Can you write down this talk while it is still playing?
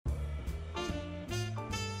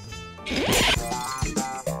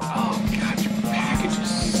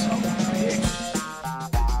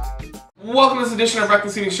Welcome to this edition of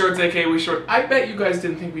Reckless Eating Shorts, aka We Short. I bet you guys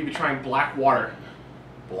didn't think we'd be trying black water.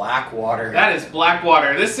 Black water. That is black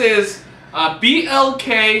water. This is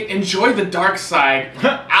BLK Enjoy the Dark Side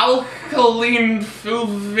Alkaline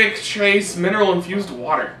Fulvic Trace Mineral Infused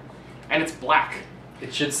Water. And it's black.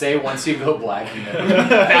 It should say once you go black, you know.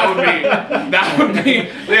 that would be,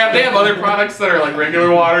 they have other products that are like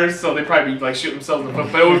regular waters, so they'd probably be like shooting themselves in the foot,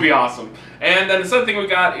 but it would be awesome. And then the second thing we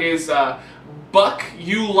got is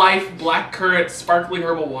Buchulife Black Currant Sparkling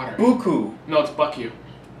Herbal Water. Buku. No, it's Buck You.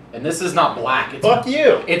 And this is not black. It's Fuck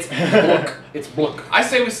you. It's Bluk. It's Bluk. I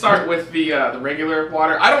say we start with the regular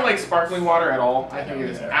water. I don't like sparkling water at all. I think it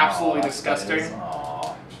is absolutely disgusting.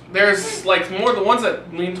 There's like more the ones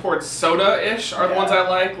that lean towards soda-ish are the ones I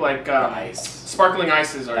like ice. Sparkling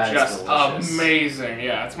ices are just delicious. Amazing.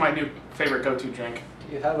 Yeah, it's my new favorite go-to drink.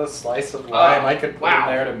 You have a slice of lime I could put in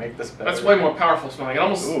there to make this better. That's way more powerful smelling.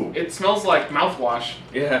 It smells like mouthwash.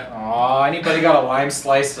 Yeah. Aw, anybody got a lime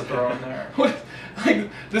slice to throw in there? Like,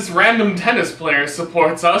 this random tennis player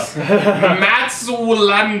supports us. Mats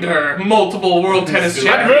Wilander, multiple world tennis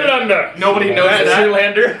champion. Nobody knows that.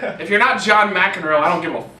 Zoolander. If you're not John McEnroe, I don't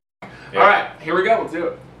give a f***. Yeah. Alright, here we go. Let's do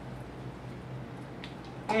it.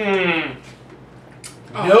 Mmm.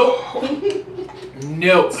 Nope.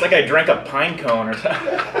 Nope. It's like I drank a pine cone or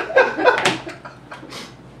something.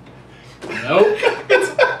 Nope.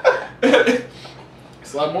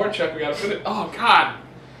 Still have more, Chuck. We gotta finish. Oh, God.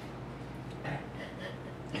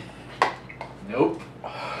 Nope.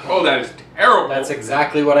 Oh, that is terrible. That's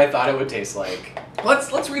exactly what I thought it would taste like.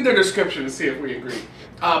 Let's read their description and see if we agree.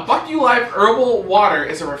 Buchulife Herbal Water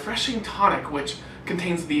is a refreshing tonic which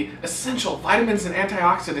contains the essential vitamins and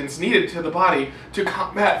antioxidants needed to the body to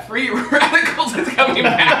combat free radicals. It's coming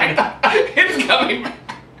back. It's coming back.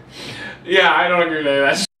 Yeah, I don't agree with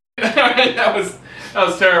that shit. That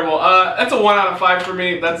was terrible. That's a 1 out of 5 for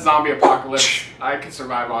me. That's zombie apocalypse. I could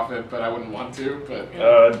survive off it, but I wouldn't want to. But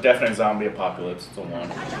definite zombie apocalypse. It's a 1.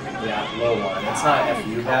 Yeah, low 1. It's not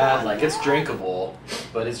FU bad. Like, it's drinkable,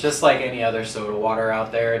 but it's just like any other soda water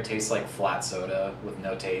out there. It tastes like flat soda with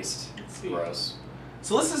no taste. It's gross.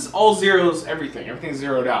 So this is all zeros, everything. Everything's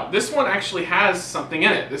zeroed out. This one actually has something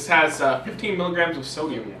in it. This has 15 milligrams of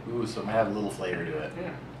sodium. Ooh, so it might have a little flavor to it.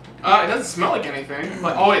 Yeah. It doesn't smell like anything.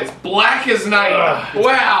 But, oh, it's black as night.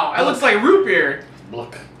 Wow, it looks like root beer.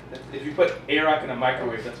 Look. If you put A-Rock in a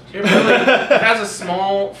microwave, that's what It really has a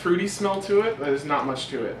small fruity smell to it, but there's not much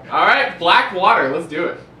to it. All right, black water. Let's do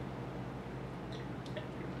it.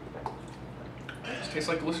 It just tastes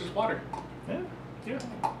like delicious water. Yeah.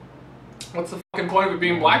 What's the fucking point of it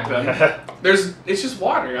being black then? It's just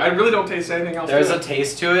water. I really don't taste anything else. There's a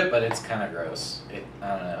taste to it, but it's kind of gross. I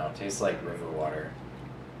don't know. It tastes like river water.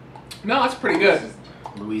 No, that's pretty good.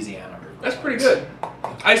 Louisiana river. That's pretty good.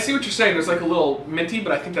 I see what you're saying. There's like a little minty,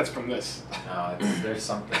 but I think that's from this. No, there's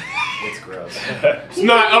something. It's gross. It's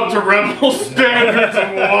not up to Rebel standards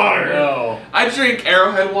of water. No. I drink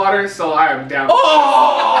Arrowhead water, so I am down. Oh,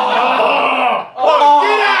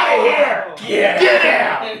 get out of here! Get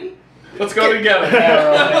out! Let's go together.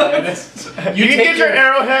 You can get your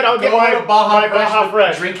Arrowhead, I'll get my Baja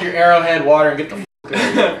Fresh. Drink your Arrowhead water and get the f*** out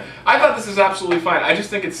of here. I thought this was absolutely fine. I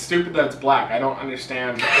just think it's stupid that it's black. I don't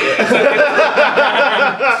understand. Shut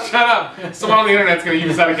up. Someone on the internet's going to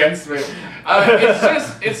use that against me.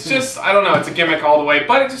 It's just, I don't know, it's a gimmick all the way.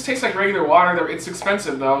 But it just tastes like regular water. It's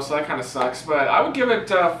expensive though, so that kind of sucks. But I would give it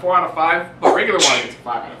 4 out of 5. But regular water gets a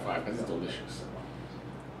 5 out of 5 because it's delicious.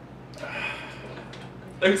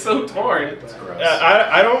 They're so torn. It's gross.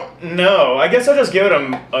 I don't know. I guess I'll just give it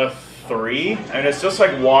a 3. I mean, it's just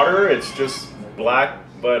like water. It's just black.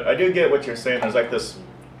 But I do get what you're saying. There's like this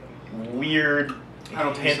weird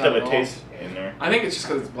hint of a taste in there. I think it's just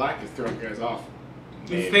because it's black it's throwing you guys off.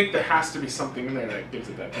 You think there has to be something in there that gives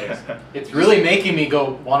it that taste. It's really making me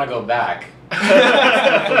want to go back. It's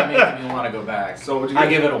definitely making me want to go back. So would you I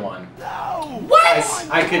give it a 1. No! What?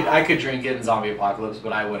 I could drink it in zombie apocalypse,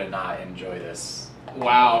 but I would not enjoy this.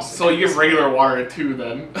 Wow. So you give regular water a 2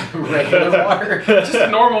 then? Regular water?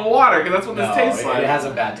 Just normal water, because that's what this tastes like. It has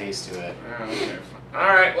a bad taste to it. Oh, okay.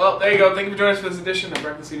 Alright, well, there you go. Thank you for joining us for this edition of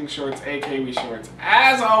Reckless Eating Shorts, aka We Shorts.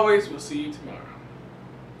 As always, we'll see you tomorrow.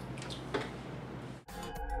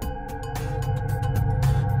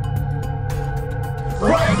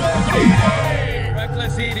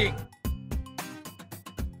 Reckless Eating!